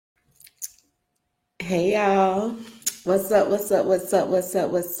Hey y'all. What's up? What's up? What's up? What's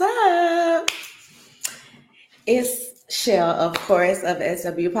up? What's up? It's Shell, of course, of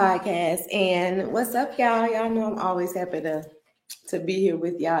SW Podcast. And what's up, y'all? Y'all know I'm always happy to be here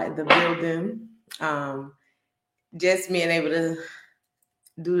with y'all in the building. Um, just being able to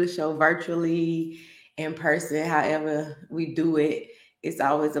do the show virtually, in person, however we do it. It's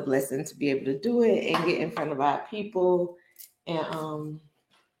always a blessing to be able to do it and get in front of our people and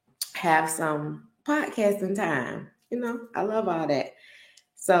have some podcasting time. I love all that.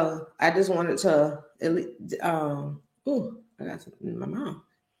 So I just wanted to I got something in my mouth.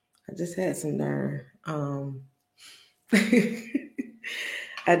 I just had some darn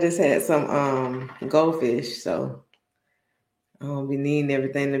I just had some goldfish, so I don't be needing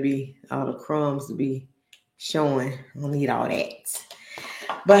everything to be all the crumbs to be showing. I don't need all that.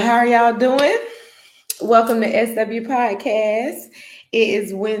 But how are y'all doing? Welcome to SW Podcast. It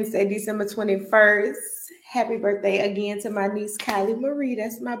is Wednesday, December 21st. Happy birthday again to my niece Kylie Marie.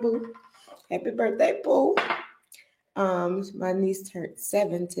 That's my boo. Happy birthday, boo. My niece turned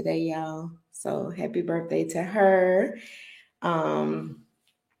 7 today, y'all. So happy birthday to her.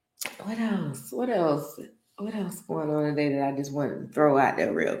 What else? What else? What else going on today that I just want to throw out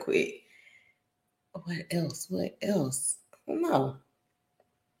there real quick? What else? What else? I don't know.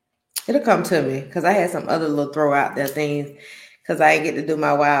 It'll come to me because I had some other little throw out there things because I didn't get to do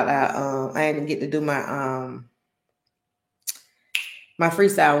my wild out. I didn't get to do my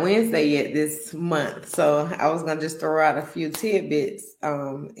Freestyle Wednesday yet this month. So I was gonna just throw out a few tidbits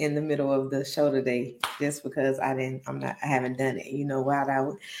in the middle of the show today, just because I haven't done it. Wild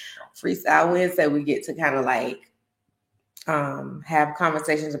out Freestyle Wednesday, we get to kind of like have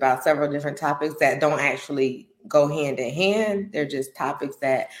conversations about several different topics that don't actually go hand in hand. They're just topics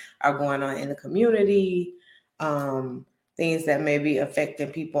that are going on in the community, things that may be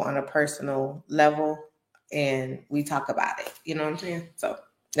affecting people on a personal level, and we talk about it. You know what I'm saying? So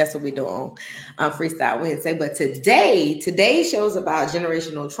that's what we do on Freestyle Wednesday. But today's show is about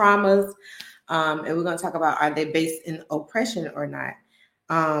generational traumas, and we're going to talk about, are they based in oppression or not?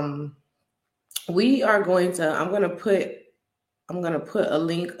 I'm going to put a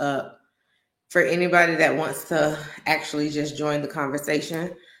link up for anybody that wants to actually just join the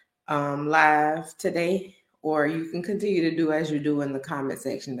conversation live today, or you can continue to do as you do in the comment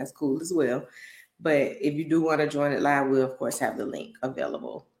section. That's cool as well. But if you do want to join it live, we'll of course have the link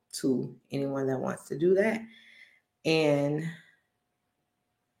available to anyone that wants to do that. And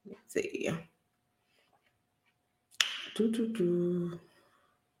let's see. YouTube.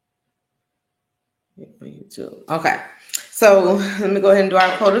 Okay. So let me go ahead and do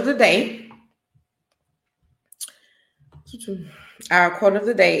our quote of the day. Our quote of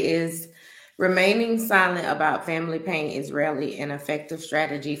the day is: remaining silent about family pain is rarely an effective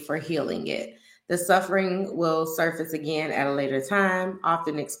strategy for healing it. The suffering will surface again at a later time,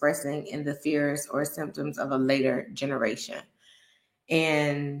 often expressing in the fears or symptoms of a later generation.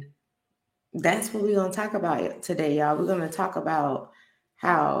 And that's what we're going to talk about today, y'all. We're going to talk about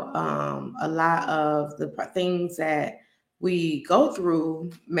how a lot of the things that we go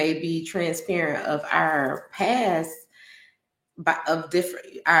through may be transparent of our past, but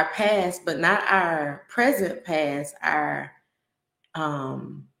not our present past, our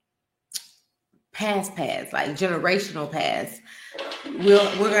past, like generational past.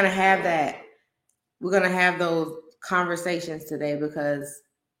 We're gonna have that. We're gonna have those conversations today because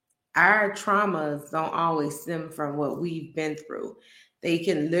our traumas don't always stem from what we've been through. They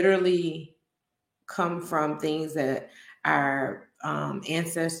can literally come from things that our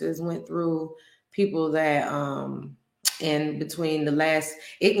ancestors went through, people that in between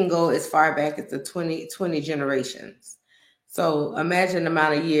it can go as far back as the 20 generations. So imagine the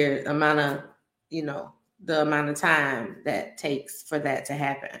amount of time that takes for that to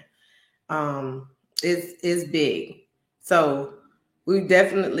happen. Is big. So we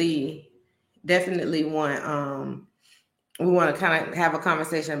definitely want we want to kind of have a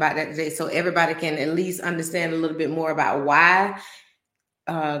conversation about that today, so everybody can at least understand a little bit more about why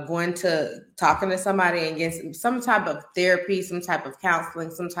going to talking to somebody and getting some type of therapy, some type of counseling,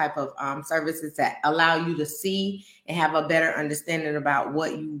 some type of services that allow you to see and have a better understanding about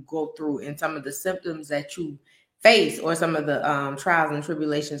what you go through and some of the symptoms that you face, or some of the trials and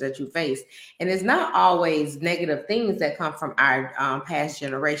tribulations that you face. And it's not always negative things that come from our past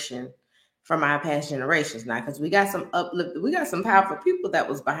generations now, because we got some powerful people that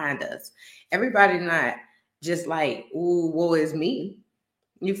was behind us. Everybody not just like, ooh, woe is me.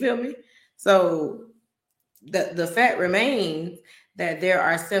 You feel me? So the fact remains that there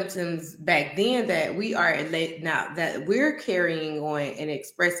are symptoms back then that we are now that we're carrying on and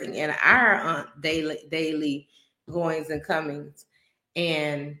expressing in our daily goings and comings,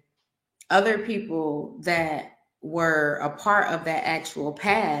 and other people that were a part of that actual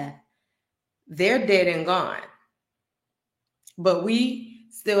path, they're dead and gone. But we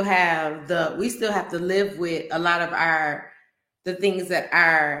still have to live with a lot of the things that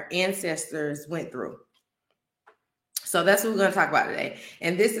our ancestors went through. So that's what we're going to talk about today.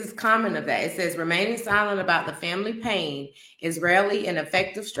 And this is common of that. It says remaining silent about the family pain is rarely an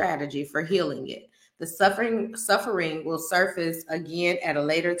effective strategy for healing it. The suffering will surface again at a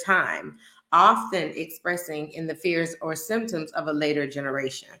later time, often expressing in the fears or symptoms of a later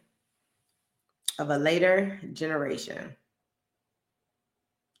generation.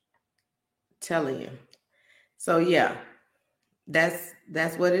 Telling you. So yeah, that's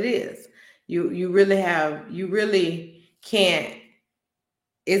what it is. You really can't.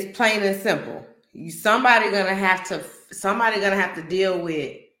 It's plain and simple. Somebody gonna have to deal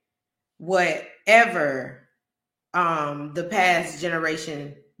with whatever the past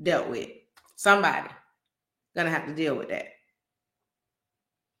generation dealt with. Somebody gonna have to deal with that.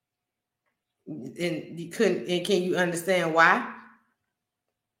 And can you understand why?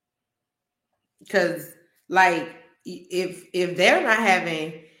 Because like if they're not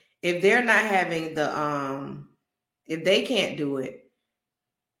having the if they can't do it,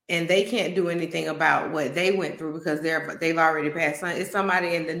 and they can't do anything about what they went through because they've already passed on, it's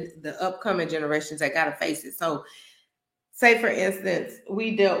somebody in the upcoming generations that got to face it. So say for instance,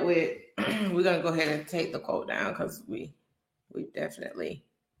 we dealt with we're gonna go ahead and take the quote down because we definitely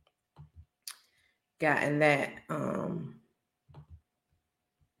gotten that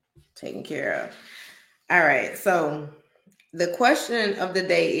taken care of. All right, so the question of the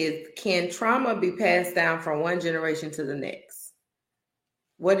day is, can trauma be passed down from one generation to the next?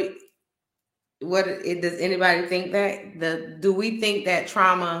 Does anybody think that? Do we think that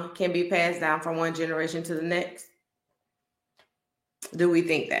trauma can be passed down from one generation to the next? Do we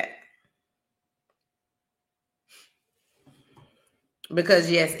think that?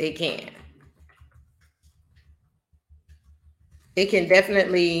 Because yes, it can. It can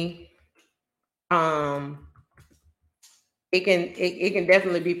definitely it can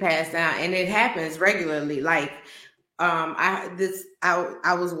definitely be passed down, and it happens regularly. Like I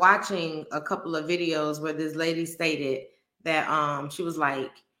was watching a couple of videos where this lady stated that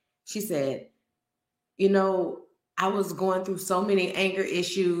she said, you know, I was going through so many anger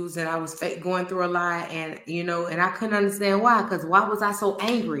issues, and I was going through a lot, and and I couldn't understand why. Because why was I so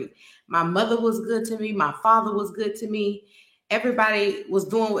angry? My mother was good to me, my father was good to me, everybody was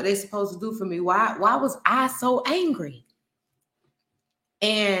doing what they're supposed to do for me. Why was I so angry?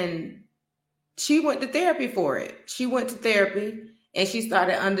 And she went to therapy for it. She went to therapy and she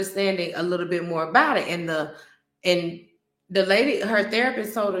started understanding a little bit more about it. And the lady, her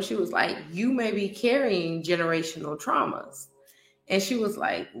therapist told her, she was like, you may be carrying generational traumas. And she was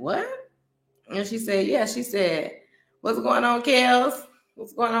like, what? And she said, yeah. She said, what's going on, Kels?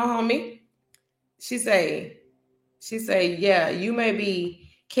 What's going on, homie? She said, yeah, you may be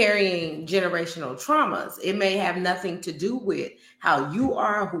carrying generational traumas. It may have nothing to do with how you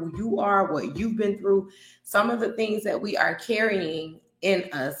are, who you are, what you've been through. Some of the things that we are carrying in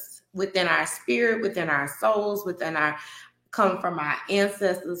us, within our spirit, within our souls, come from our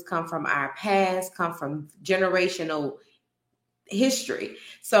ancestors, come from our past, come from generational history.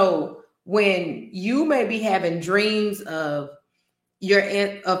 So when you may be having dreams of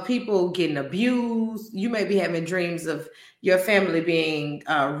people getting abused, you may be having dreams of your family being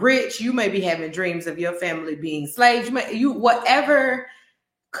rich, you may be having dreams of your family being slaves, whatever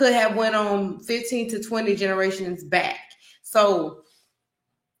could have went on 15 to 20 generations back. So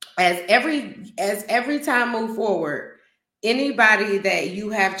as every time move forward, anybody that you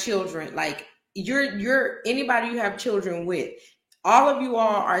have children, like anybody you have children with, all of you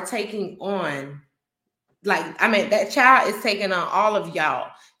all are taking on, that child is taking on all of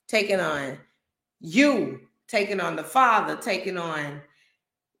y'all, taking on you, taking on the father, taking on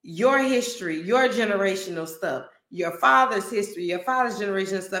your history, your generational stuff, your father's history, your father's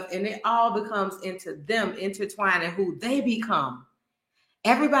generational stuff, and it all becomes into them, intertwined in who they become.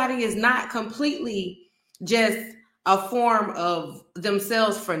 Everybody is not completely just a form of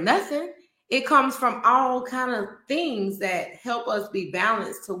themselves for nothing. It comes from all kind of things that help us be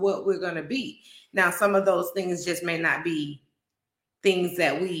balanced to what we're going to be. Now, some of those things just may not be things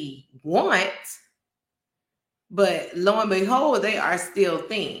that we want, but lo and behold, they are still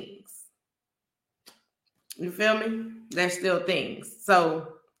things. You feel me? They're still things.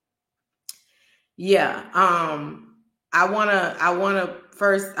 So, yeah. I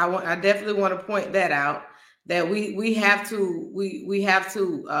definitely want to point that out, that we have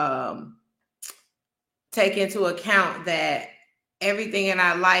to take into account that everything in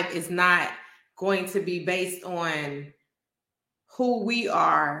our life is not going to be based on who we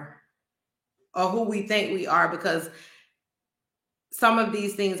are or who we think we are, because some of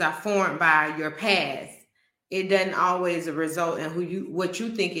these things are formed by your past. It doesn't always result in what you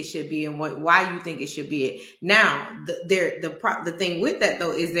think it should be and why you think it should be. Now, the thing with that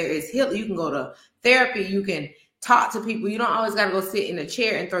though is there is healing. You can go to therapy. You can talk to people. You don't always got to go sit in a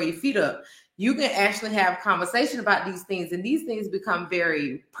chair and throw your feet up. You can actually have conversation about these things, and these things become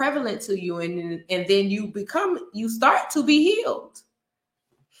very prevalent to you, and then you start to be healed.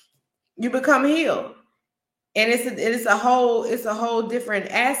 You become healed, and it's a whole different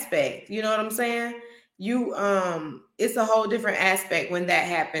aspect. You know what I'm saying? It's a whole different aspect when that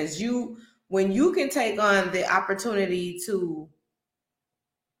happens. When you can take on the opportunity to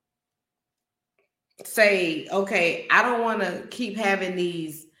say, okay, I don't want to keep having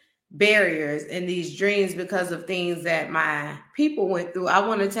these barriers and these dreams because of things that my people went through. I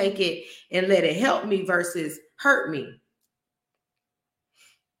want to take it and let it help me versus hurt me.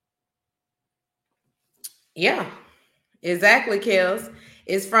 Yeah, exactly, Kels.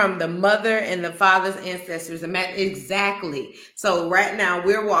 It's from the mother and the father's ancestors. Exactly. So right now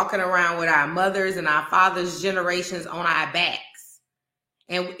we're walking around with our mothers and our fathers' generations on our backs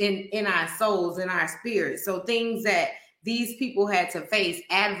and in our souls, in our spirits. So things that these people had to face,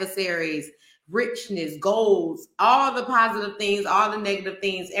 adversaries, richness, goals, all the positive things, all the negative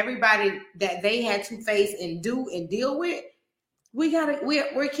things, everybody that they had to face and do and deal with,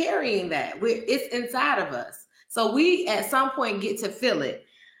 we're carrying that. It's inside of us. So we at some point get to feel it.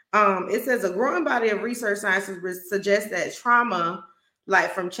 It says a growing body of research sciences suggests that trauma,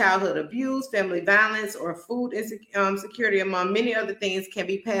 like from childhood abuse, family violence, or food insecurity, among many other things, can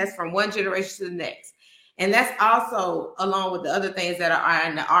be passed from one generation to the next. And that's also along with the other things that are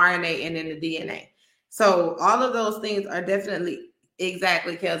in the RNA and in the DNA. So all of those things are definitely,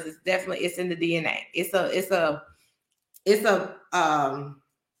 exactly, because it's in the DNA. It's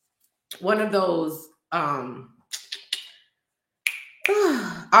one of those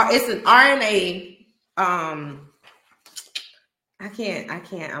it's an RNA. I can't.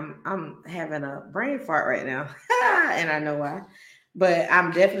 I'm having a brain fart right now, and I know why, but I'm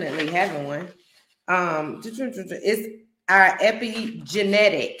definitely having one. It's our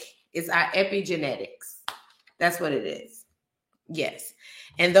epigenetic. It's our epigenetics. That's what it is. Yes,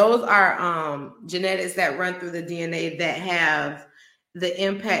 and those are genetics that run through the DNA that have the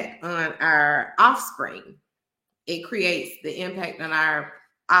impact on our offspring. It creates the impact on our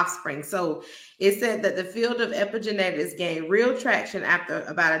offspring. So it said that the field of epigenetics gained real traction after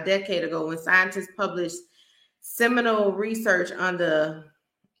about a decade ago when scientists published seminal research on the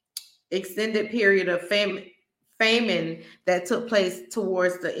extended period of famine that took place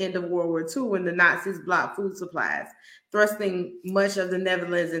towards the end of World War II when the Nazis blocked food supplies, thrusting much of the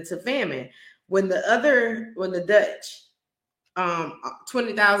Netherlands into famine. When the Dutch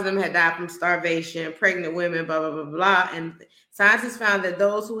 20,000 of them had died from starvation, pregnant women, blah, blah, blah, blah. And scientists found that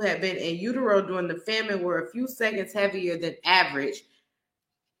those who had been in utero during the famine were a few seconds heavier than average.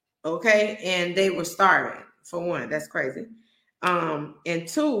 Okay. And they were starving, for one. That's crazy. And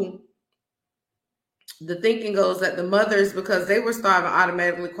two, the thinking goes that the mothers, because they were starving,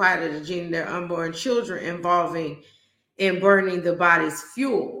 automatically acquired a gene in their unborn children involving in burning the body's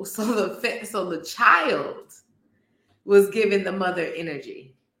fuel. So the child was giving the mother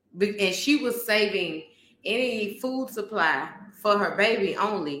energy, and she was saving any food supply for her baby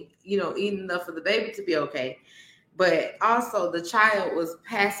only, eating enough for the baby to be okay. But also the child was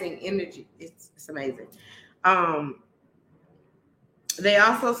passing energy. It's amazing. They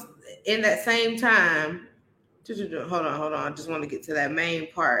also, in that same time, hold on. I just want to get to that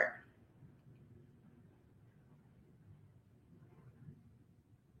main part.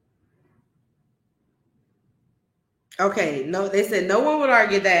 Okay, no, they said no one would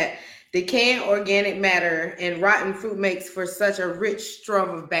argue that decaying organic matter and rotten fruit makes for such a rich trove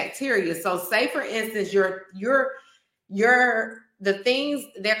of bacteria. So, say for instance, the things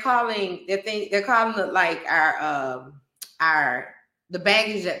they're calling it like the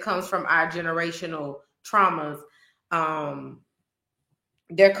baggage that comes from our generational traumas.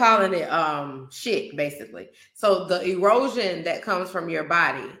 They're calling it shit, basically. So the erosion that comes from your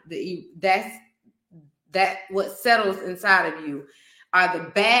body, that what settles inside of you are the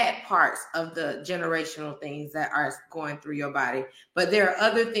bad parts of the generational things that are going through your body. But there are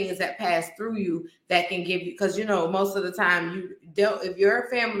other things that pass through you that can give you, because most of the time if your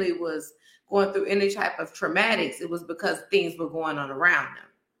family was going through any type of traumatics, it was because things were going on around them.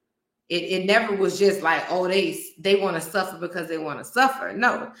 It never was just like, oh, they want to suffer because they want to suffer.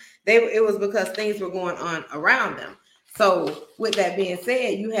 No, it was because things were going on around them. So with that being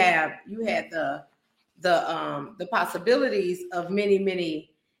said, you had the possibilities of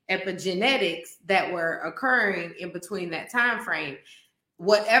many epigenetics that were occurring in between that time frame.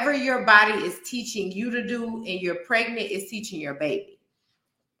 Whatever your body is teaching you to do and you're pregnant is teaching your baby.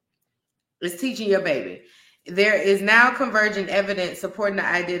 It's teaching your baby. There is now convergent evidence supporting the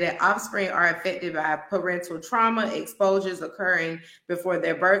idea that offspring are affected by parental trauma exposures occurring before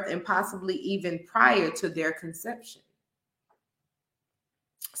their birth and possibly even prior to their conception.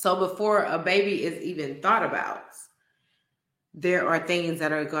 So before a baby is even thought about, there are things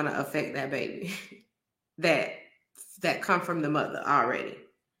that are going to affect that baby that come from the mother already.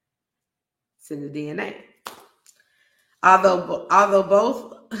 It's in the DNA. Although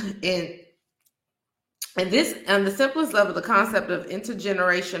both and this, on the simplest level, the concept of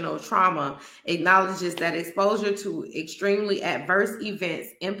intergenerational trauma acknowledges that exposure to extremely adverse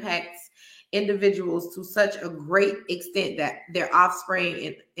events impacts individuals to such a great extent that their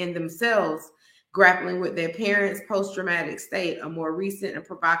offspring in themselves grappling with their parents' post-traumatic state. A more recent and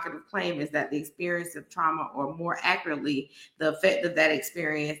provocative claim is that the experience of trauma, or more accurately, the effect of that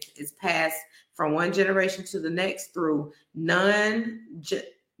experience, is passed from one generation to the next through non-genomic,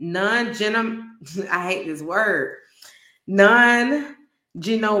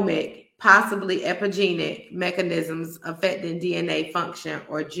 possibly epigenetic mechanisms affecting DNA function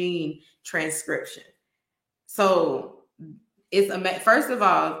or gene transcription. So first of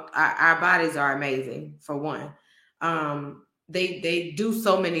all, our bodies are amazing, for one. They do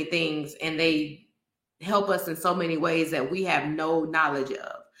so many things and they help us in so many ways that we have no knowledge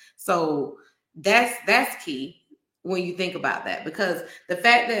of. So that's key when you think about that, because the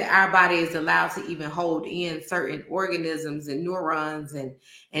fact that our body is allowed to even hold in certain organisms and neurons and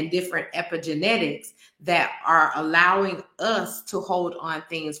different epigenetics that are allowing us to hold on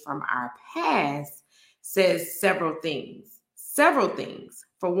things from our past says several things.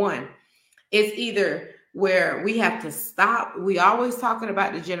 For one, it's either where we have to stop. We always talking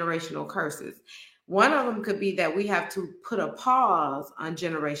about the generational curses. One of them could be that we have to put a pause on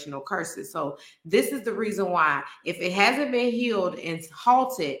generational curses. So this is the reason why, if it hasn't been healed and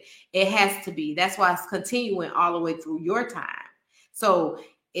halted, it has to be. That's why it's continuing all the way through your time. So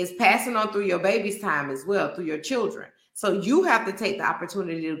it's passing on through your baby's time as well, through your children. So you have to take the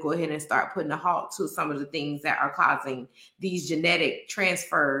opportunity to go ahead and start putting a halt to some of the things that are causing these genetic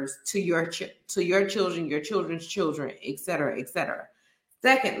transfers to your children, your children's children, et cetera, et cetera.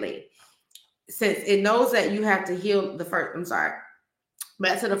 Secondly, since it knows that you have to heal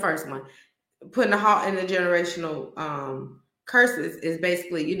back to the first one, putting a halt in the generational curses is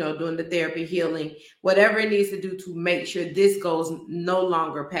basically, doing the therapy, healing, whatever it needs to do to make sure this goes no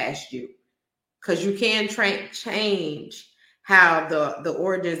longer past you. Because you can change how the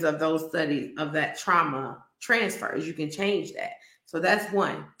origins of those studies of that trauma transfers. You can change that. So that's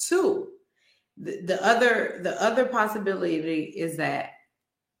one. Two, the other possibility is that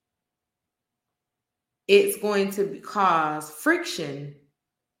it's going to cause friction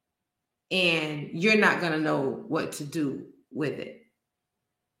and you're not going to know what to do with it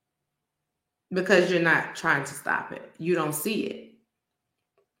because you're not trying to stop it. You don't see it.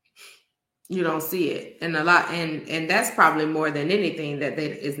 And and that's probably more than anything that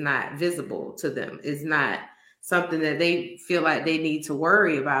is not visible to them. It's not something that they feel like they need to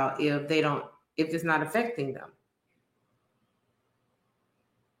worry about if it's not affecting them.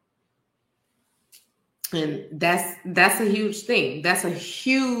 And that's a huge thing. That's a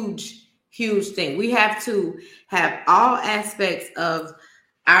huge thing. We have to have all aspects of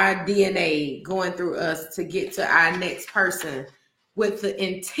our DNA going through us to get to our next person with the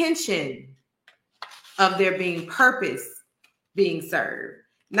intention of there being purpose being served.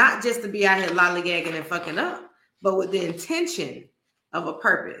 Not just to be out here lollygagging and fucking up, but with the intention of a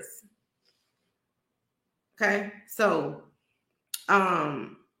purpose. Okay? So,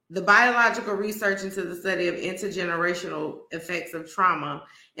 the biological research into the study of intergenerational effects of trauma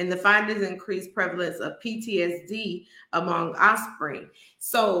and the findings increased prevalence of PTSD among offspring.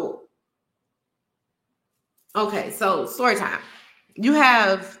 So, okay, so story time. You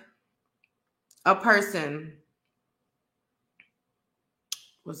have a person,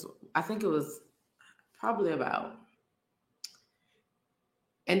 I think it was probably about,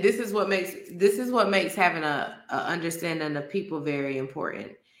 and this is what makes having a understanding of people very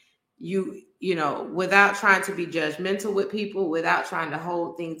important. You know, without trying to be judgmental with people, without trying to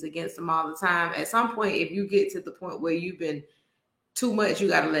hold things against them all the time. At some point, if you get to the point where you've been too much, you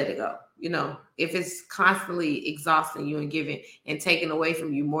got to let it go. You know, if it's constantly exhausting you and giving and taking away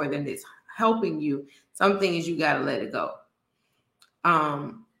from you more than it's helping you, some things you got to let it go.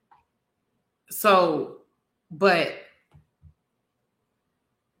 But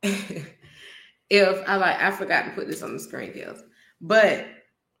if I forgot to put this on the screen, Kels, but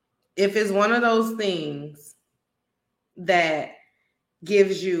if it's one of those things that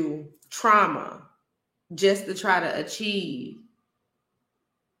gives you trauma just to try to achieve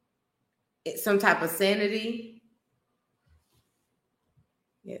some type of sanity,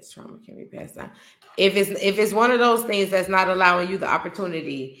 yes, trauma can be passed down. If it's one of those things that's not allowing you the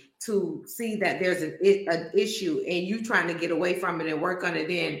opportunity to see that there's an issue and you trying to get away from it and work on it,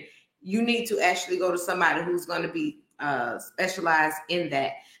 then you need to actually go to somebody who's going to be specialized in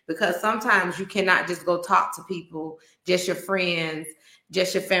that. Because sometimes you cannot just go talk to people, just your friends,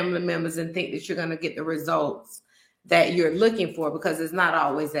 just your family members, and think that you're going to get the results that you're looking for, because it's not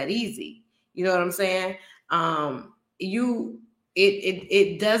always that easy. You know what I'm saying?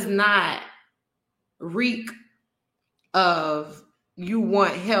 It does not reek of you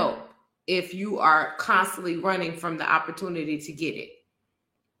want help if you are constantly running from the opportunity to get it.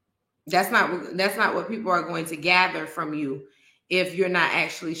 That's not what people are going to gather from you if you're not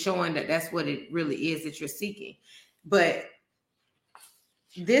actually showing that that's what it really is that you're seeking. But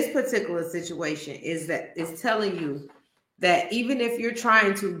this particular situation is telling you that even if you're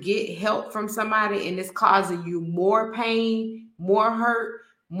trying to get help from somebody and it's causing you more pain, more hurt,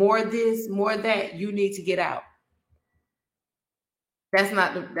 more this, more that, you need to get out. That's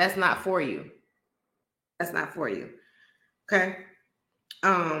not for you. That's not for you. Okay.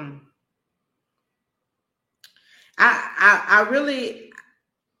 I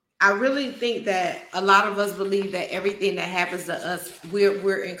really think that a lot of us believe that everything that happens to us,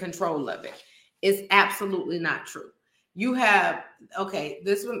 we're in control of it. It's absolutely not true. You have,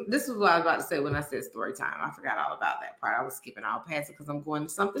 this is what I was about to say when I said story time. I forgot all about that part. I was skipping all past it because I'm going to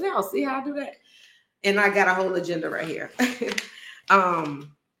something else. See how I do that? And I got a whole agenda right here.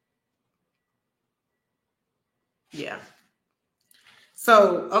 Yeah.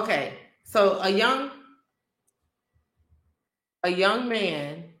 So, okay. So a young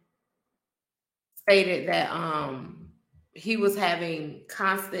man stated that he was having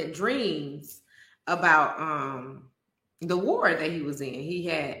constant dreams about the war that he was in. He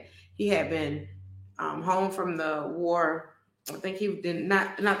had been home from the war. I think he did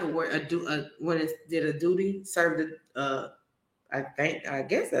not the war. When it did a duty, served. I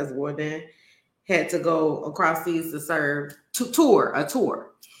guess that's war. Then had to go across seas to serve a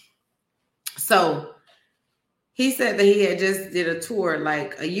tour. So he said that he had just did a tour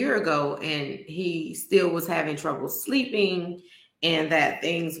like a year ago, and he still was having trouble sleeping, and that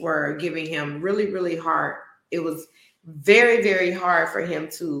things were giving him really, really hard. It was very, very hard for him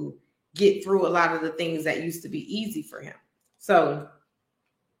to get through a lot of the things that used to be easy for him. So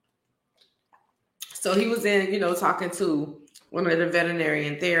he was in, talking to one of the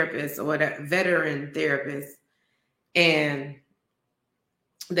veterinarian therapists or whatever, veteran therapists, and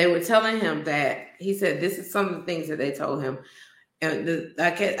they were telling him that, he said, this is some of the things that they told him. And I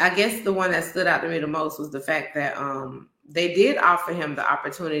guess the one that stood out to me the most was the fact that they did offer him the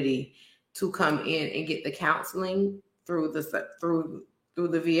opportunity to come in and get the counseling through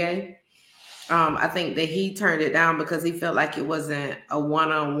the VA. I think that he turned it down because he felt like it wasn't a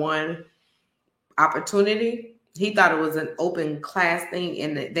one-on-one opportunity. He thought it was an open class thing,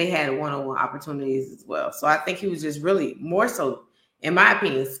 and that they had one-on-one opportunities as well. So I think he was just really more so, in my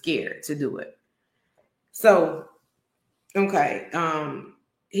opinion, scared to do it. So, okay.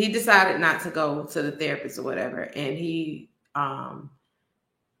 He decided not to go to the therapist or whatever. And he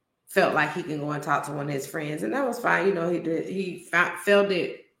felt like he can go and talk to one of his friends. And that was fine. He did. He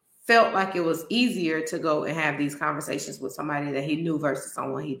felt like it was easier to go and have these conversations with somebody that he knew versus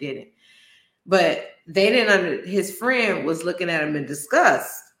someone he didn't. But his friend was looking at him in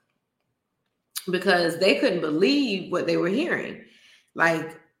disgust because they couldn't believe what they were hearing.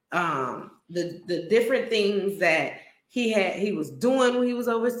 Like the different things that he was doing when he was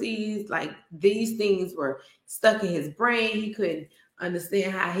overseas, like these things were stuck in his brain. He couldn't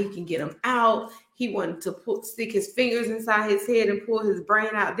understand how he can get them out. He wanted to stick his fingers inside his head and pull his brain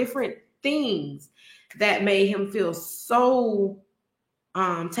out. Different things that made him feel so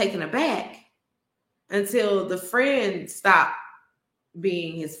taken aback, until the friend stopped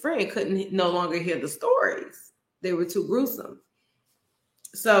being his friend, couldn't no longer hear the stories. They were too gruesome.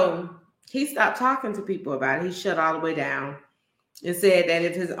 So he stopped talking to people about it. He shut all the way down and said that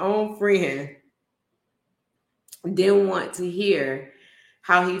if his own friend didn't want to hear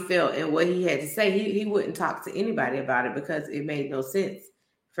how he felt and what he had to say, he wouldn't talk to anybody about it because it made no sense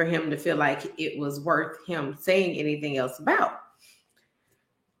for him to feel like it was worth him saying anything else about.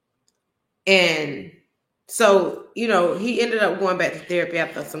 And so, he ended up going back to therapy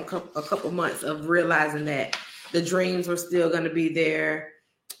after a couple months of realizing that the dreams were still going to be there.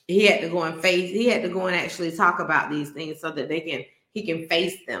 He had to go and actually talk about these things so that he can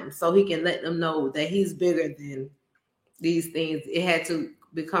face them, so he can let them know that he's bigger than these things. It had to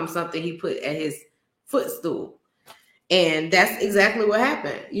become something he put at his footstool. And that's exactly what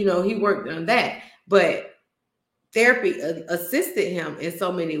happened. He worked on that, but therapy assisted him in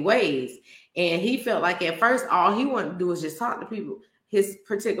so many ways. And he felt like at first, all he wanted to do was just talk to people, his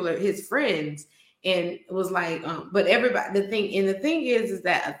friends. And it was like, but everybody, the thing is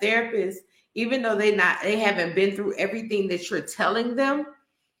that a therapist, even though they haven't been through everything that you're telling them,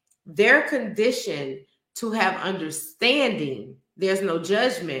 they're conditioned to have understanding. There's no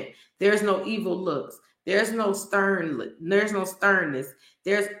judgment. There's no evil looks. There's no sternness.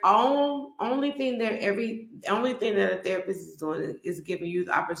 There's only thing that a therapist is doing is giving you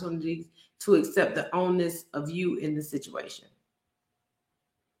the opportunity to accept the onus of you in the situation.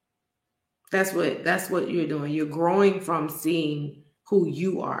 That's what you're doing. You're growing from seeing who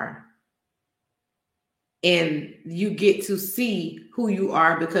you are. And you get to see who you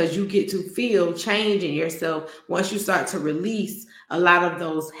are because you get to feel change in yourself once you start to release a lot of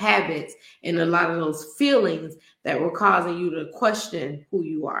those habits and a lot of those feelings that were causing you to question who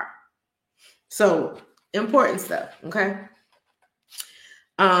you are. So, important stuff, okay?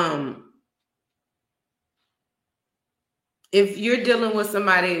 If you're dealing with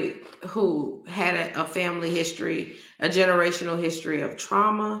somebody who had a family history, a generational history of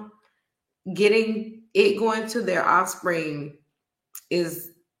trauma, getting it going to their offspring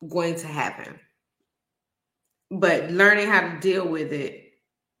is going to happen. But learning how to deal with it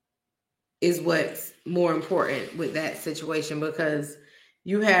is what's more important with that situation, because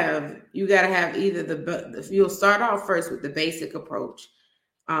you got to have either you'll start off first with the basic approach,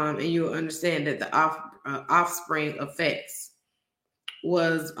 and you'll understand that the offspring effects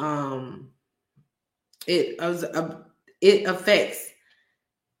it affects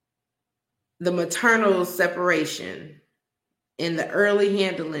the maternal separation and the early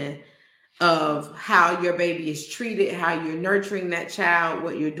handling of how your baby is treated, how you're nurturing that child,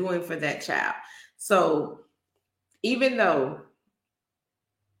 what you're doing for that child. So even though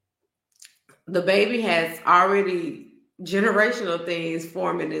the baby has already generational things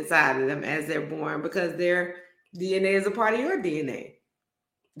forming inside of them as they're born, because their DNA is a part of your DNA.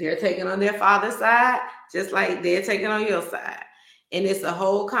 They're taking on their father's side, just like they're taking on your side. And it's a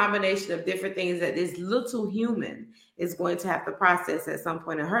whole combination of different things that this little human is going to have to process at some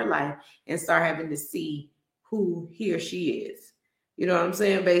point in her life and start having to see who he or she is. You know what I'm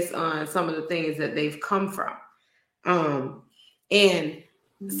saying? Based on some of the things that they've come from. And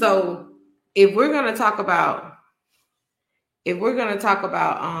so if we're going to talk about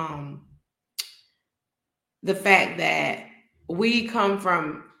the fact that we come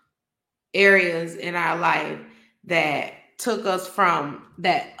from areas in our life that took us from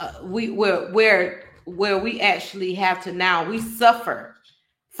that where we actually have to now, we suffer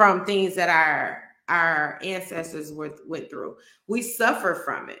from things that our ancestors went through. We suffer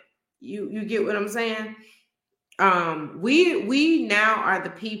from it. You get what I'm saying? We now are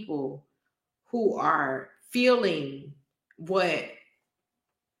the people who are feeling what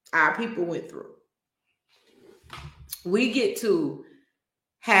our people went through. We get to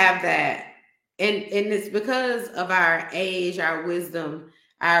have that. And it's because of our age, our wisdom,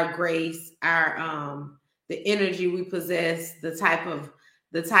 our grace, our the energy we possess, the type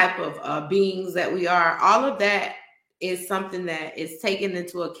of beings that we are. All of that is something that is taken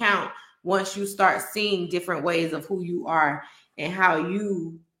into account once you start seeing different ways of who you are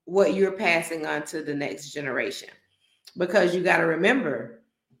and what you're passing on to the next generation. Because you got to remember,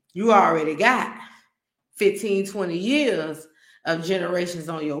 you already got 15, 20 years of generations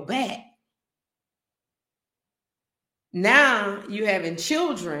on your back. Now you're having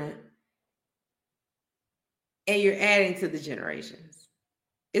children and you're adding to the generations.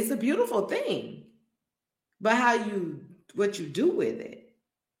 It's a beautiful thing. But what you do with it,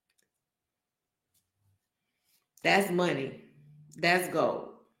 that's money. That's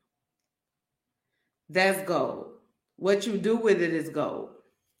gold. That's gold. What you do with it is gold.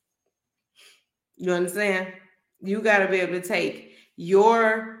 You understand? You got to be able to take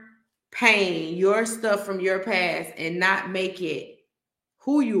your pain, your stuff from your past, and not make it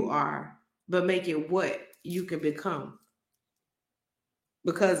who you are, but make it what you can become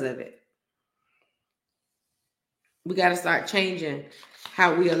because of it. We got to start changing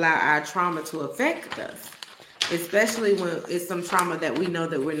how we allow our trauma to affect us, especially when it's some trauma that we know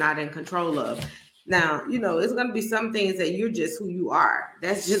that we're not in control of. Now, it's going to be some things that you're just who you are.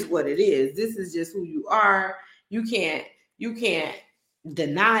 That's just what it is. This is just who you are. You can't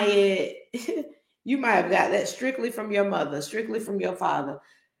deny it. You might have got that strictly from your mother, strictly from your father.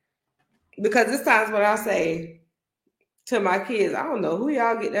 Because there's times when I say to my kids, I don't know who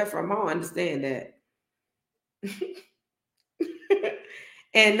y'all get that from. I don't understand that.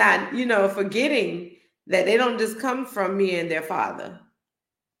 And not, forgetting that they don't just come from me and their father.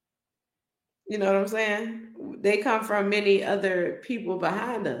 You know what I'm saying? They come from many other people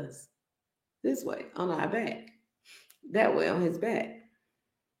behind us. This way, on our back. That way, on his back.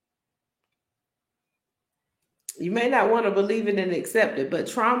 You may not want to believe it and accept it, but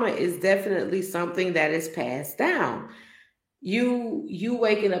trauma is definitely something that is passed down. You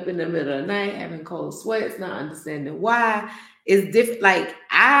waking up in the middle of the night, having cold sweats, not understanding why, is different. Like,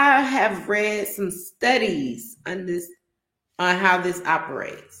 I have read some studies on how this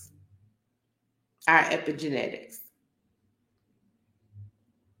operates, our epigenetics.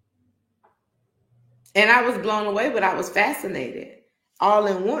 And I was blown away, but I was fascinated, all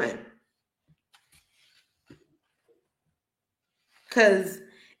in one. Because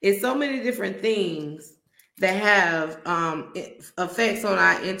it's so many different things that have effects on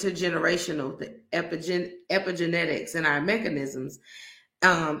our intergenerational epigenetics and our mechanisms.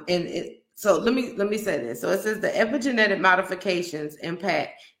 So let me say this. So it says the epigenetic modifications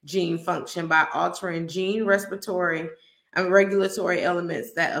impact gene function by altering gene respiratory and regulatory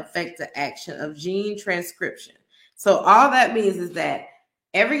elements that affect the action of gene transcription. So all that means is that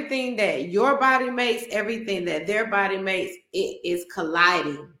everything that your body makes, everything that their body makes, it is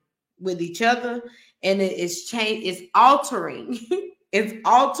colliding with each other, and it is altering. It's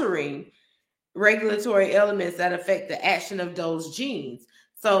altering regulatory elements that affect the action of those genes.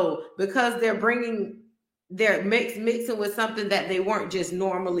 So because they're mixing with something that they weren't just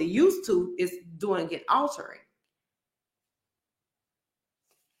normally used to, it's doing it altering.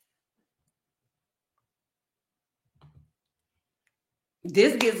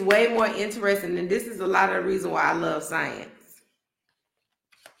 This gets way more interesting, and this is a lot of the reason why I love science.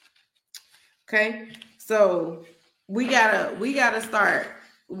 Okay, so we gotta start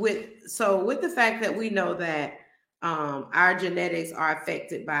with the fact that we know that our genetics are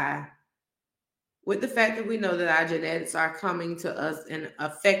affected by. With the fact that we know that our genetics are coming to us and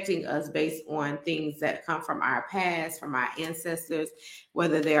affecting us based on things that come from our past, from our ancestors,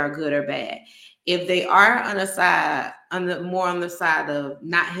 whether they are good or bad. If they are more on the side of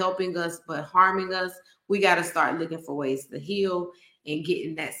not helping us but harming us, we got to start looking for ways to heal and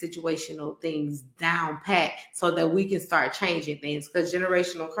getting that situational things down pat so that we can start changing things, because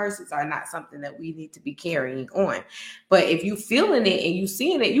generational curses are not something that we need to be carrying on. But if you feeling it and you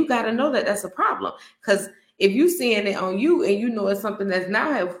seeing it, you got to know that that's a problem, because if you seeing it on you and you know it's something that's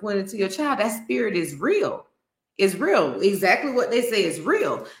now have went into your child, that spirit is real. It's real. Exactly what they say is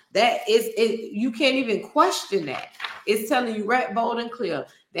real. That is it. You can't even question that. It's telling you right, bold and clear,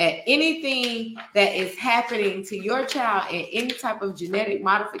 that anything that is happening to your child and any type of genetic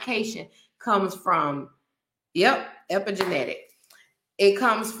modification comes from, epigenetic. It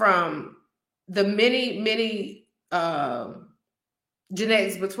comes from the many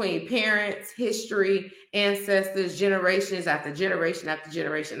genetics between parents, history, ancestors, generations after generation after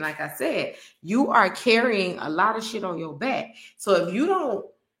generation. Like I said, you are carrying a lot of shit on your back. So if you don't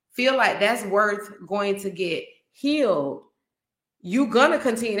feel like that's worth going to get healed, you're going to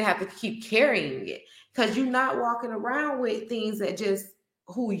continue to have to keep carrying it, because you're not walking around with things that just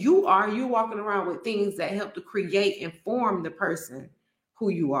who you are. You're walking around with things that help to create and form the person who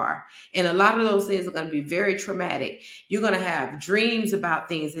you are. And a lot of those things are going to be very traumatic. You're going to have dreams about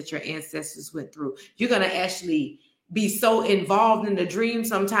things that your ancestors went through. You're going to actually be so involved in the dream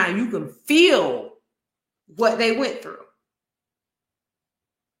sometimes you can feel what they went through.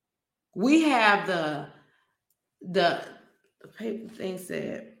 We have the paper thing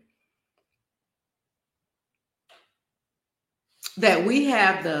said that we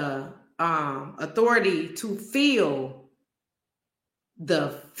have the authority to feel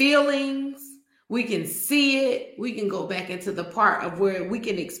the feelings. We can see it. We can go back into the part of where we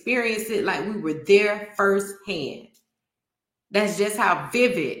can experience it like we were there firsthand. That's just how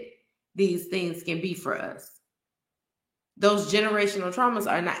vivid these things can be for us. Those generational traumas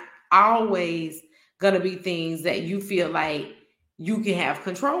are not always going to be things that you feel like you can have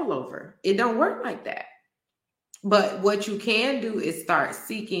control over. It don't work like that. But what you can do is start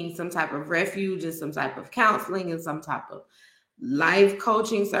seeking some type of refuge and some type of counseling and some type of life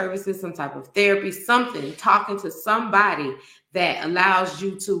coaching services, some type of therapy, something, talking to somebody that allows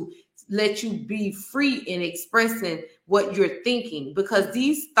you to let you be free in expressing what you're thinking, because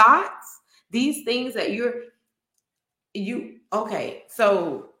these thoughts, these things that okay.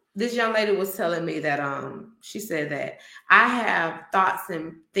 So this young lady was telling me that she said that I have thoughts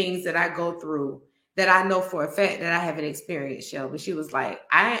and things that I go through that I know for a fact that I haven't experienced, Shelby. She was like,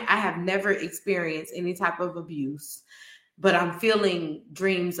 I have never experienced any type of abuse, but I'm feeling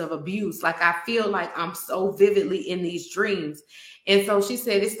dreams of abuse. Like I feel like I'm so vividly in these dreams. And so she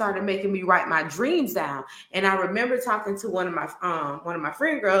said it started making me write my dreams down. And I remember talking to one of my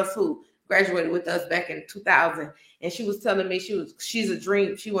friend girls who graduated with us back in 2000, and she was telling me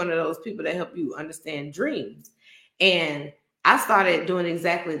she's one of those people that help you understand dreams. And I started doing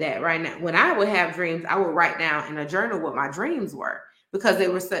exactly that right now. When I would have dreams, I would write down in a journal what my dreams were, because they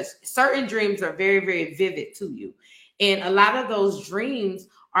were certain dreams are very, very vivid to you. And a lot of those dreams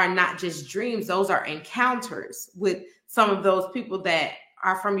are not just dreams. Those are encounters with some of those people that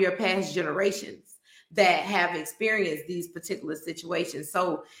are from your past generations that have experienced these particular situations.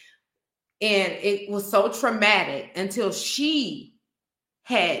 So, and it was so traumatic until she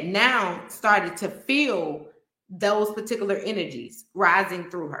had now started to feel those particular energies rising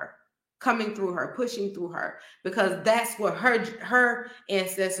through her, coming through her, pushing through her, because that's what her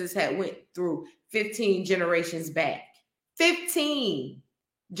ancestors had went through 15 generations back. 15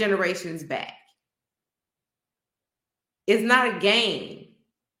 generations back. It's not a game.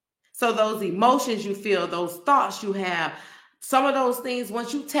 So those emotions you feel, those thoughts you have, some of those things,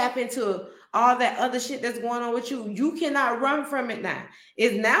 once you tap into all that other shit that's going on with you, you cannot run from it now.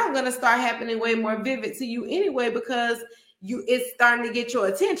 It's now going to start happening way more vivid to you anyway, because it's starting to get your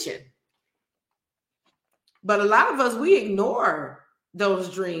attention. But a lot of us, we ignore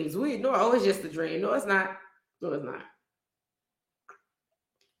those dreams. We ignore, oh, it's just a dream. No, it's not. No, it's not.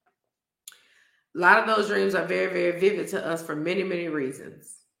 A lot of those dreams are very, very vivid to us for many, many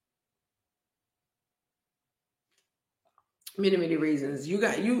reasons. Many, many reasons.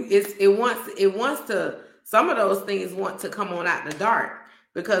 It wants to, some of those things want to come on out in the dark,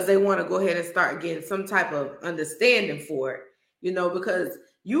 because they want to go ahead and start getting some type of understanding for it, because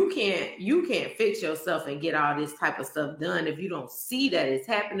you can't fix yourself and get all this type of stuff done if you don't see that it's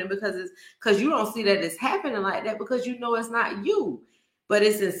happening, because you don't see that it's happening like that, because you know it's not you, but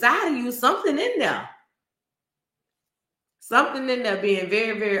it's inside of you, something in there being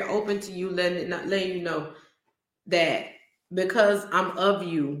very, very open to you, letting you know that because I'm of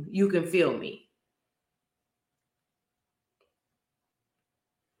you, you can feel me.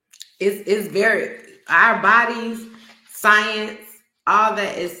 It's very, our bodies, science, all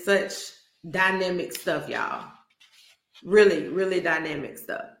that is such dynamic stuff, y'all. Really, really dynamic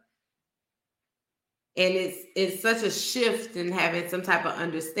stuff. And it's such a shift in having some type of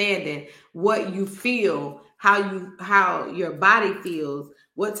understanding what you feel, how your body feels,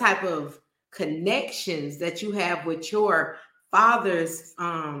 what type of connections that you have with your father's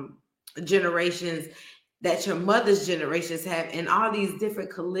generations, that your mother's generations have, and all these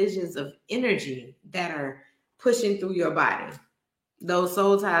different collisions of energy that are pushing through your body. Those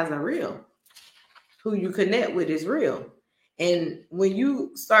soul ties are real. Who you connect with is real. And when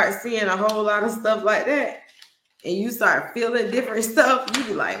you start seeing a whole lot of stuff like that, and you start feeling different stuff, you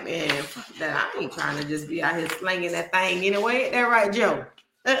be like, man, fuck that. I ain't trying to just be out here slinging that thing anyway. Ain't that right, Joe?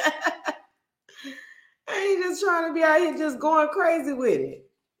 I ain't just trying to be out here just going crazy with it.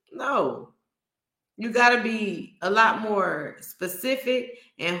 No. You got to be a lot more specific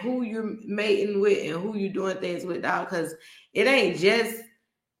in who you're mating with and who you're doing things with, dog, because it ain't just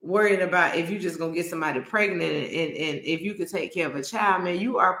worrying about if you're just going to get somebody pregnant and if you could take care of a child. Man,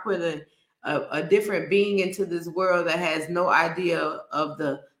 you are putting a different being into this world that has no idea of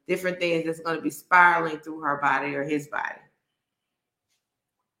the different things that's going to be spiraling through her body or his body.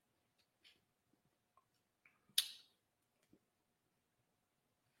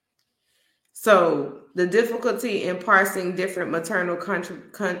 So the difficulty in parsing different maternal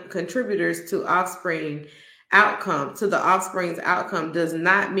contributors to the offspring's outcome does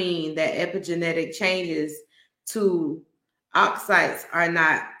not mean that epigenetic changes to oocytes are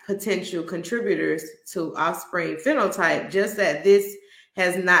not potential contributors to offspring phenotype, just that this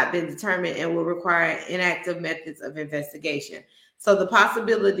has not been determined and will require inactive methods of investigation. So the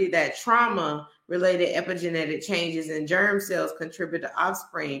possibility that trauma-related epigenetic changes in germ cells contribute to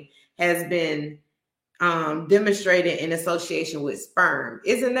offspring has been demonstrated in association with sperm.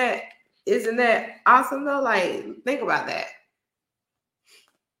 Isn't that awesome though? Like, think about that.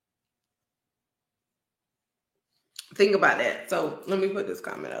 Think about that. So let me put this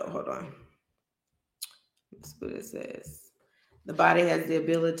comment up. Hold on. Let's see what it says. The body has the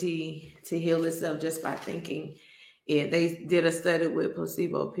ability to heal itself just by thinking. They did a study with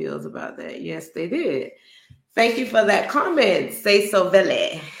placebo pills about that. Yes, they did. Thank you for that comment. Say so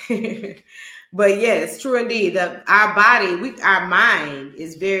vele. But yes, true indeed. Our body, our mind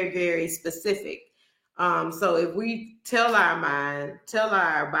is very, very specific. So if we tell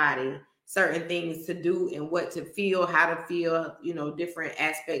our body certain things to do and what to feel, how to feel, different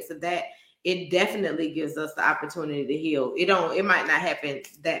aspects of that, it definitely gives us the opportunity to heal. It might not happen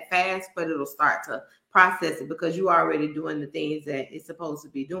that fast, but it'll start to process it because you're already doing the things that it's supposed to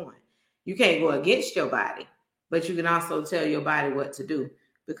be doing. You can't go against your body, but you can also tell your body what to do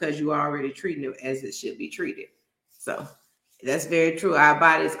because you are already treating it as it should be treated. So that's very true. Our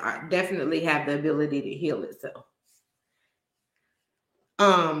bodies definitely have the ability to heal itself.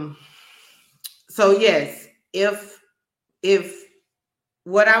 So yes, if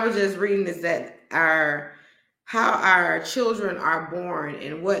what I was just reading is that how our children are born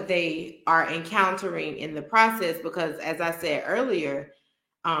and what they are encountering in the process, because as I said earlier,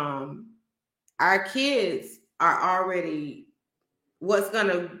 our kids are already, what's going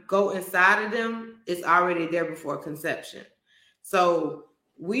to go inside of them is already there before conception. So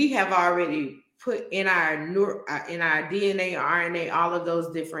we have already put in our DNA or RNA, all of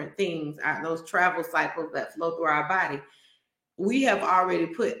those different things, those travel cycles that flow through our body. We have already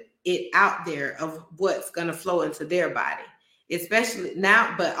put it out there of what's going to flow into their body, especially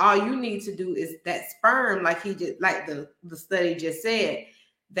now. But all you need to do is that sperm, like the study just said,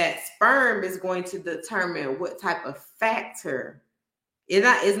 that sperm is going to determine what type of factor.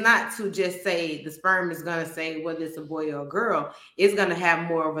 It's not to just say the sperm is going to say whether it's a boy or a girl. It's going to have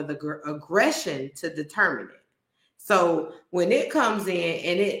more of an aggression to determine it. So when it comes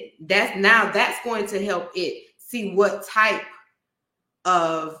in and that's going to help it see what type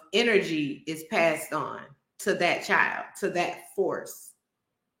of energy is passed on to that child, to that force.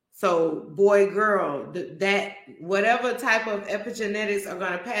 So boy, girl, that whatever type of epigenetics are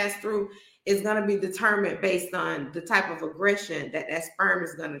going to pass through is going to be determined based on the type of aggression that sperm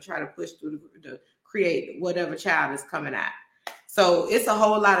is going to try to push through to create whatever child is coming out. So it's a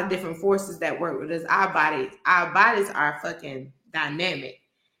whole lot of different forces that work with us. Our bodies are fucking dynamic.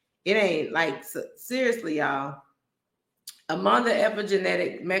 It ain't like, seriously, y'all. Among the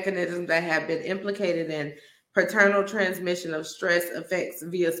epigenetic mechanisms that have been implicated in paternal transmission of stress effects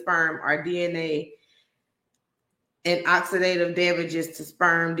via sperm are DNA and oxidative damages to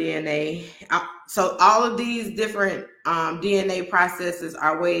sperm DNA. So all of these different DNA processes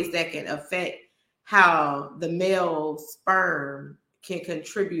are ways that can affect how the male sperm can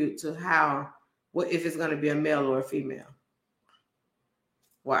contribute to if it's going to be a male or a female.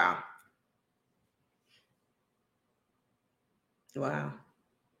 Wow.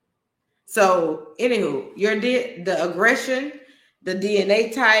 So, anywho, the aggression, the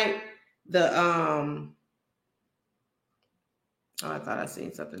DNA type, I thought I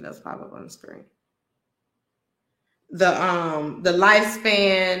seen something else pop up on the screen. The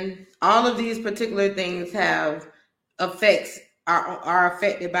lifespan, all of these particular things have effects, are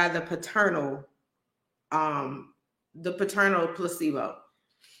affected by the paternal placebo.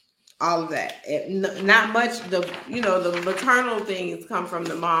 All of that. Not much. The maternal things come from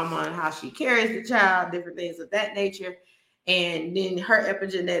the mama and how she carries the child, different things of that nature. And then her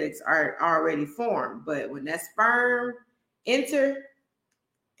epigenetics are already formed. But when that sperm enter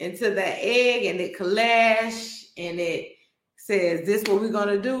into that egg and it clash and it says, this is what we're going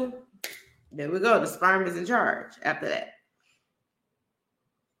to do, there we go. The sperm is in charge after that.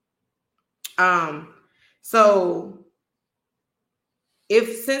 So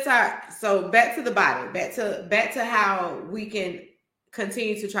back to the body, back to how we can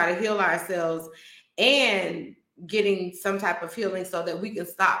continue to try to heal ourselves and getting some type of healing so that we can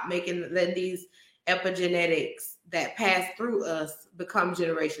stop letting these epigenetics that pass through us become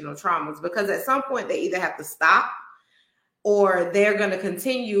generational traumas, because at some point they either have to stop or they're going to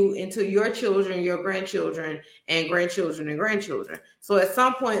continue into your children, your grandchildren, and grandchildren and grandchildren. So at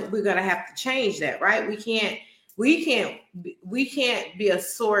some point we're going to have to change that, right? We can't be a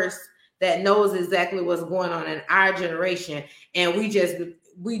source that knows exactly what's going on in our generation, and we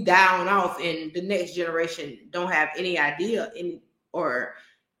down off, and the next generation don't have any idea or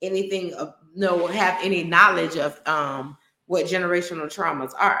anything of have any knowledge of what generational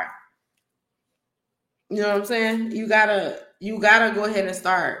traumas are. You know what I'm saying? You gotta go ahead and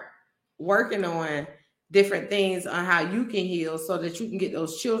start working on different things on how you can heal so that you can get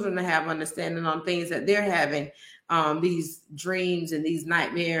those children to have understanding on things that they're having, these dreams and these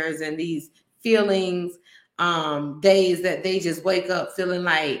nightmares and these feelings, days that they just wake up feeling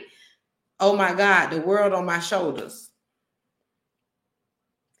like, oh my God, the world on my shoulders.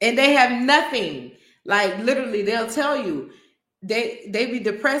 and they have nothing. Like literally, they'll tell you they be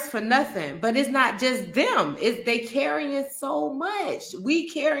depressed for nothing. But it's not just them. It's they carrying so much. We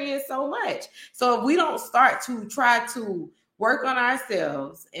carrying so much. So if we don't start to try to work on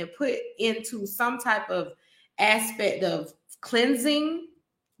ourselves and put into some type of aspect of cleansing,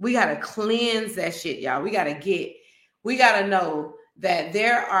 we gotta cleanse that shit, y'all. We gotta know that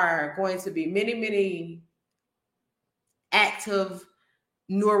there are going to be many, many active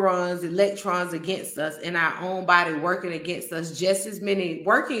neurons, electrons against us in our own body working against us, just as many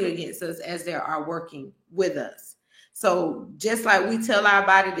working against us as there are working with us. So just like we tell our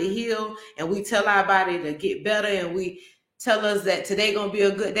body to heal and we tell our body to get better and we tell us that today gonna be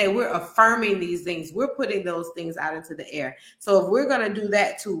a good day, we're affirming these things. We're putting those things out into the air. So if we're gonna do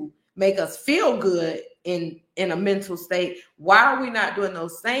that to make us feel good in a mental state, why are we not doing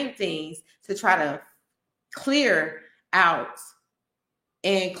those same things to try to clear out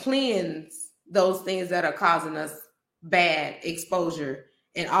and cleanse those things that are causing us bad exposure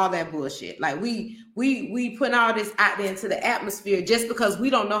and all that bullshit? Like we put all this out there into the atmosphere just because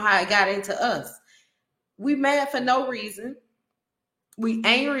we don't know how it got into us. We mad for no reason. We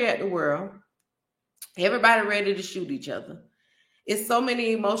angry at the world. Everybody ready to shoot each other. It's so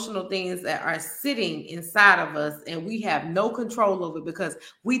many emotional things that are sitting inside of us and we have no control over it because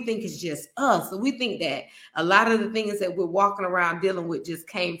we think it's just us. So we think that a lot of the things that we're walking around dealing with just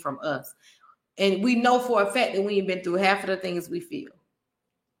came from us. And we know for a fact that we ain't been through half of the things we feel.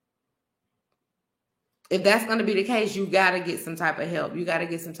 If that's going to be the case, you got to get some type of help. You got to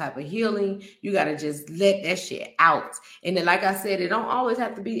get some type of healing. You got to just let that shit out. And then, like I said, it don't always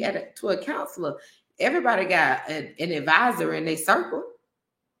have to be to a counselor. Everybody got an advisor in their circle.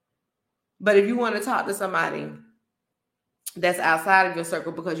 But if you want to talk to somebody that's outside of your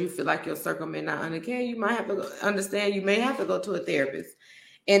circle because you feel like your circle may not understand, you might have to understand. You may have to go to a therapist.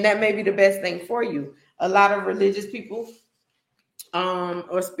 And that may be the best thing for you. A lot of religious people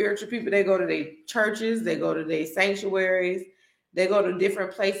or spiritual people, they go to their churches, they go to their sanctuaries, they go to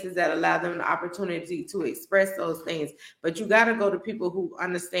different places that allow them the opportunity to express those things. But you got to go to people who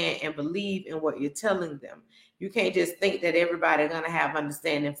understand and believe in what you're telling them. You can't just think that everybody's going to have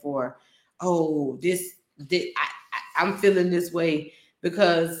understanding for, oh, I'm feeling this way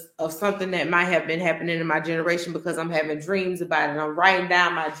because of something that might have been happening in my generation because I'm having dreams about it. I'm writing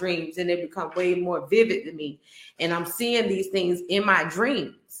down my dreams and they become way more vivid to me. And I'm seeing these things in my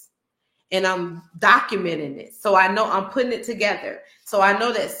dreams and I'm documenting it. So I know I'm putting it together. So I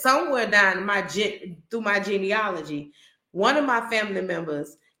know that somewhere down through my genealogy, one of my family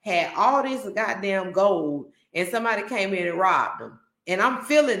members had all this goddamn gold and somebody came in and robbed them. And I'm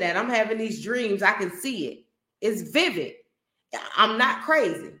feeling that. I'm having these dreams. I can see it. It's vivid. I'm not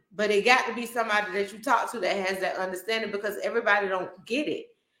crazy, but it got to be somebody that you talk to that has that understanding because everybody don't get it.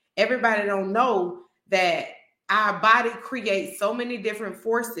 Everybody don't know that our body creates so many different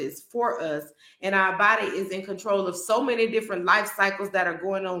forces for us, and our body is in control of so many different life cycles that are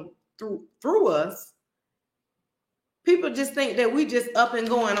going on through us. People just think that we just up and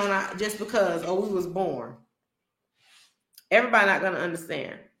going on just because, we was born. Everybody not going to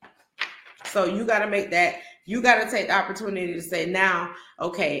understand. So you got to make that. You got to take the opportunity to say now,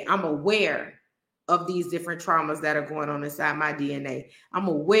 okay, I'm aware of these different traumas that are going on inside my DNA. I'm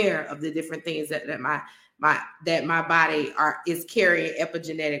aware of the different things that my body is carrying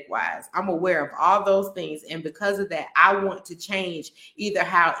epigenetic wise. I'm aware of all those things. And because of that, I want to change either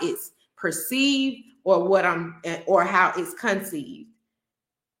how it's perceived or how it's conceived,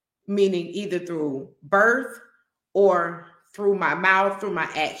 meaning either through birth or through my mouth, through my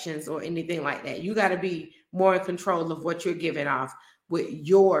actions or anything like that. You got to be more in control of what you're giving off with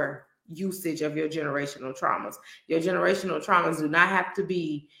your usage of your generational traumas. Your generational traumas do not have to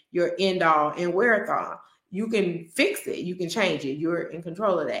be your end all and wherewithal. You can fix it. You can change it. You're in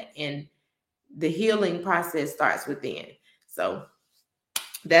control of that. And the healing process starts within. So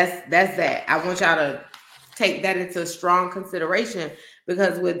that's that. I want y'all to take that into strong consideration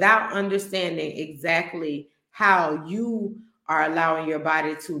because without understanding exactly how you are allowing your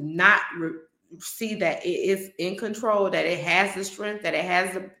body to not see that it is in control, that it has the strength, that it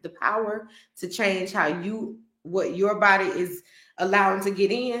has the power to change what your body is allowing to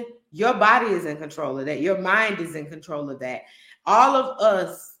get in, your body is in control of that. Your mind is in control of that. All of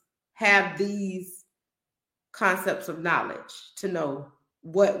us have these concepts of knowledge to know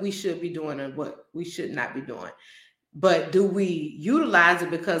what we should be doing and what we should not be doing. But do we utilize it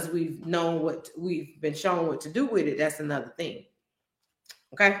because we've known what we've been shown what to do with it? That's another thing.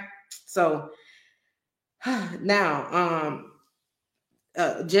 Okay. So now,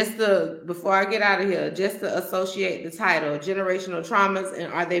 before I get out of here, just to associate the title, generational traumas,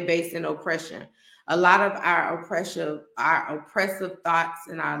 and are they based in oppression? A lot of our oppressive thoughts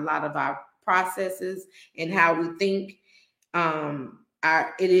and a lot of our processes and how we think,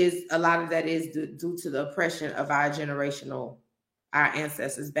 it is a lot of that is due to the oppression of our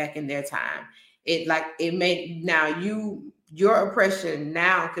ancestors back in their time. Your oppression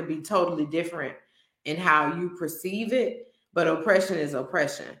now could be totally different in how you perceive it. But oppression is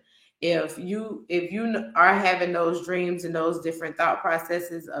oppression. If you are having those dreams and those different thought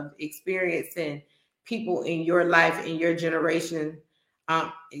processes of experiencing people in your life, in your generation,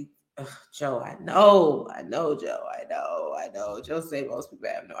 Joe, I know, Joe, I know. Joe say most people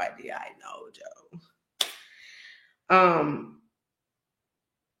have no idea. I know, Joe.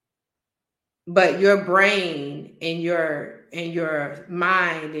 But your brain and your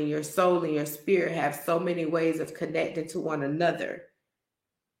mind and your soul and your spirit have so many ways of connecting to one another.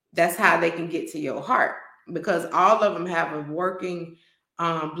 That's how they can get to your heart, because all of them have a working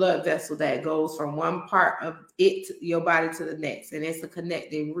blood vessel that goes from one part of your body to the next, and it's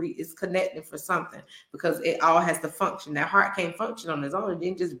it's connecting for something, because it all has to function. That heart can't function on its own.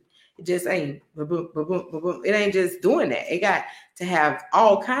 It just ain't boom, boom, boom, boom. It ain't just doing that. It got to have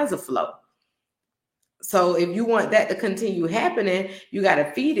all kinds of flow. So if you want that to continue happening, you got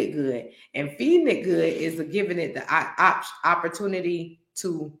to feed it good. And feeding it good is giving it the opportunity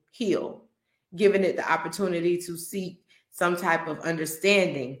to heal, giving it the opportunity to seek some type of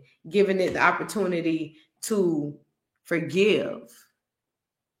understanding, giving it the opportunity to forgive.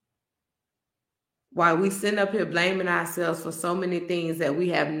 While we sit up here blaming ourselves for so many things that we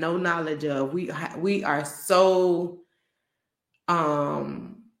have no knowledge of, we are so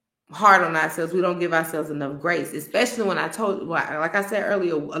hard on ourselves. We don't give ourselves enough grace, especially when like I said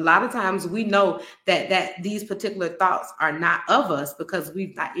earlier, a lot of times we know that these particular thoughts are not of us because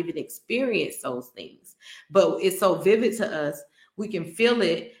we've not even experienced those things. But it's so vivid to us. We can feel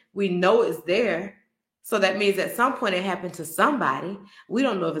it. We know it's there. So that means at some point it happened to somebody. We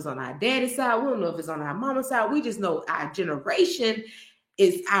don't know if it's on our daddy's side. We don't know if it's on our mama's side. We just know our generation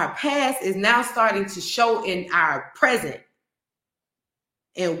our past is now starting to show in our present.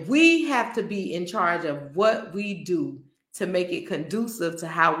 And we have to be in charge of what we do to make it conducive to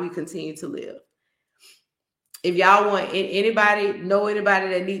how we continue to live. If y'all want anybody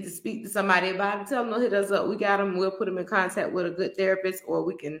that needs to speak to somebody about it, tell them to hit us up. We got them. We'll put them in contact with a good therapist, or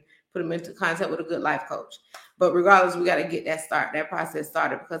we can put them into contact with a good life coach. But regardless, we got to get that process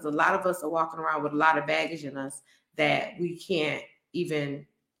started, because a lot of us are walking around with a lot of baggage in us that we can't even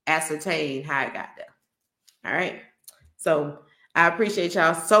ascertain how it got there. All right. So I appreciate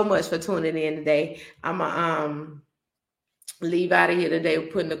y'all so much for tuning in today. I'm going to leave out of here today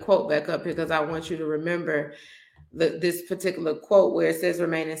putting the quote back up here, because I want you to remember this particular quote where it says,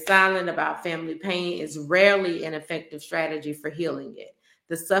 remaining silent about family pain is rarely an effective strategy for healing it.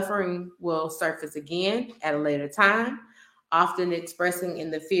 The suffering will surface again at a later time, often expressing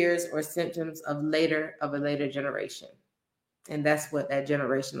in the fears or symptoms of a later generation. And that's what that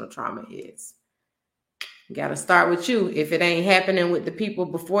generational trauma is. You got to start with you. If it ain't happening with the people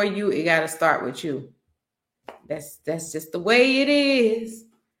before you, it got to start with you. That's just the way it is.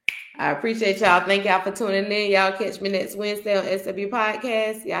 I appreciate y'all. Thank y'all for tuning in. Y'all catch me next Wednesday on SW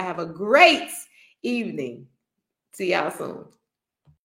Podcast. Y'all have a great evening. See y'all soon.